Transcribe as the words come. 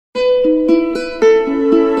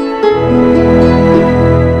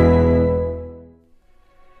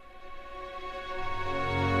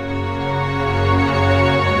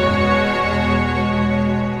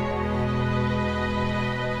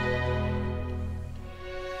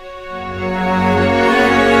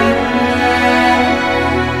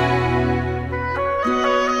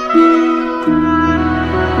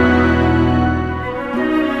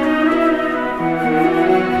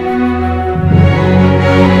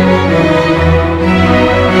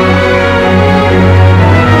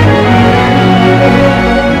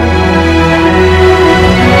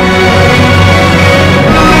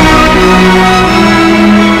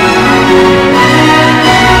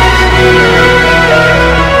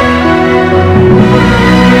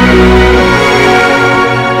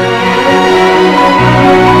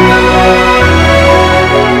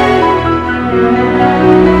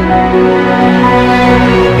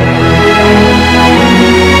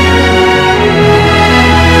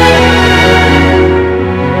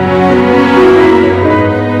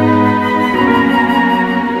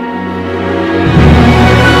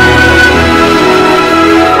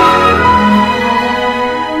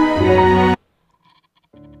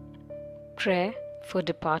Prayer for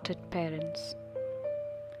departed parents.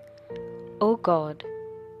 O God,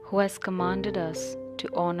 who has commanded us to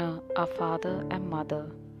honor our father and mother,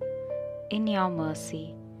 in your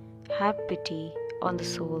mercy, have pity on the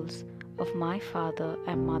souls of my father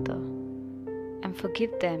and mother, and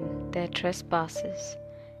forgive them their trespasses,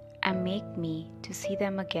 and make me to see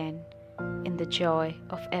them again in the joy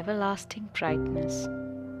of everlasting brightness.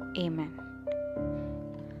 Amen.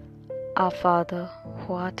 Our Father,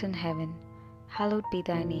 who art in heaven, hallowed be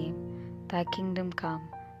thy name. Thy kingdom come,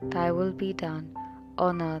 thy will be done,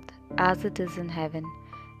 on earth as it is in heaven.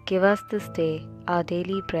 Give us this day our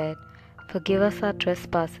daily bread. Forgive us our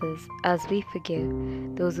trespasses, as we forgive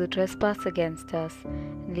those who trespass against us.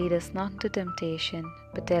 And lead us not into temptation,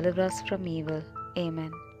 but deliver us from evil.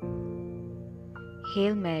 Amen.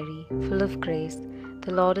 Hail Mary, full of grace,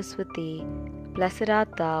 the Lord is with thee. Blessed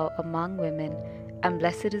art thou among women, and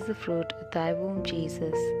blessed is the fruit of thy womb,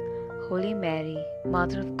 Jesus. Holy Mary,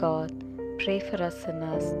 Mother of God, pray for us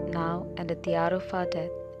sinners, now and at the hour of our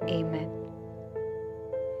death. Amen.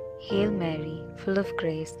 Hail Mary, full of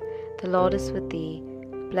grace, the Lord is with thee.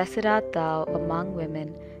 Blessed art thou among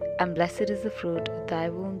women, and blessed is the fruit of thy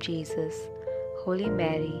womb, Jesus. Holy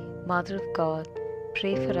Mary, Mother of God,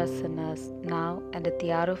 pray for us sinners, now and at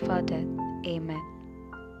the hour of our death. Amen.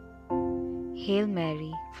 Hail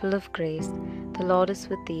Mary, full of grace, the Lord is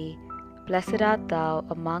with thee. Blessed art thou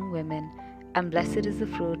among women, and blessed is the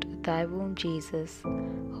fruit of thy womb, Jesus.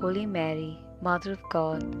 Holy Mary, Mother of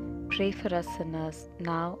God, pray for us sinners,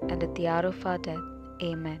 now and at the hour of our death.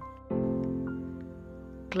 Amen.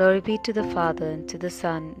 Glory be to the Father, and to the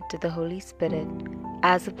Son, and to the Holy Spirit,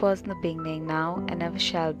 as it was in the beginning, now and ever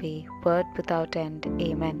shall be, world without end.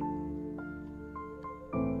 Amen.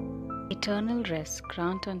 Eternal rest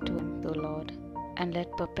grant unto them, O Lord, and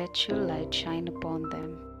let perpetual light shine upon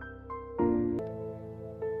them.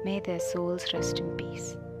 May their souls rest in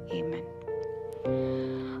peace. Amen.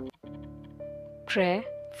 Prayer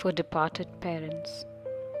for departed parents.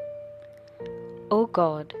 O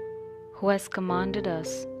God, who has commanded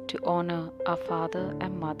us to honor our father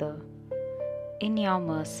and mother, in your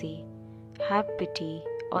mercy, have pity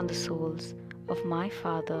on the souls of my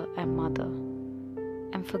father and mother,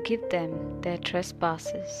 and forgive them their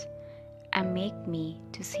trespasses, and make me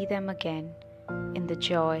to see them again in the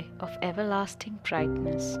joy of everlasting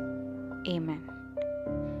brightness. Amen.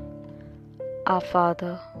 Our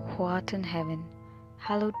Father, who art in heaven,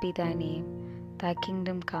 hallowed be thy name. Thy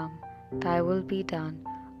kingdom come, thy will be done,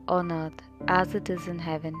 on earth as it is in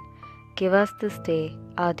heaven. Give us this day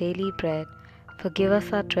our daily bread. Forgive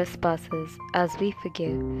us our trespasses, as we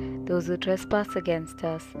forgive those who trespass against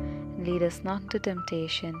us. And lead us not into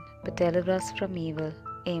temptation, but deliver us from evil.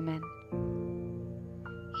 Amen.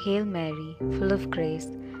 Hail Mary, full of grace,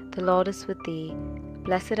 the Lord is with thee.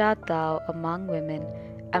 Blessed art thou among women,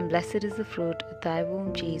 and blessed is the fruit of thy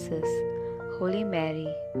womb, Jesus. Holy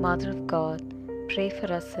Mary, Mother of God, pray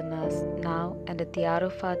for us sinners, now and at the hour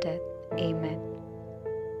of our death. Amen.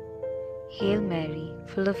 Hail Mary,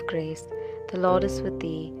 full of grace, the Lord is with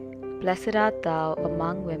thee. Blessed art thou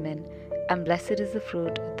among women, and blessed is the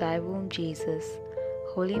fruit of thy womb, Jesus.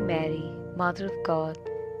 Holy Mary, Mother of God,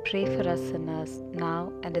 pray for us sinners,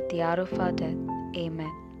 now and at the hour of our death.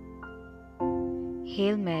 Amen.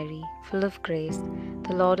 Hail Mary, full of grace,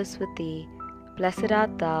 the Lord is with thee. Blessed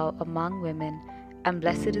art thou among women, and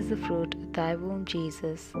blessed is the fruit of thy womb,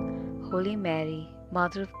 Jesus. Holy Mary,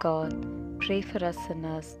 Mother of God, pray for us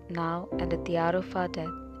sinners, now and at the hour of our death.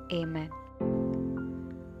 Amen.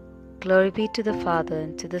 Glory be to the Father,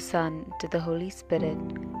 and to the Son, and to the Holy Spirit,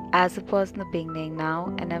 as it was in the beginning,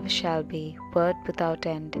 now and ever shall be, world without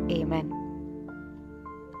end. Amen.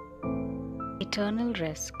 Eternal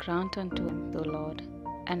rest grant unto them, O Lord,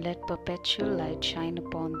 and let perpetual light shine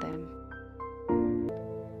upon them.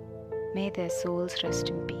 May their souls rest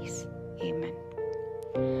in peace. Amen.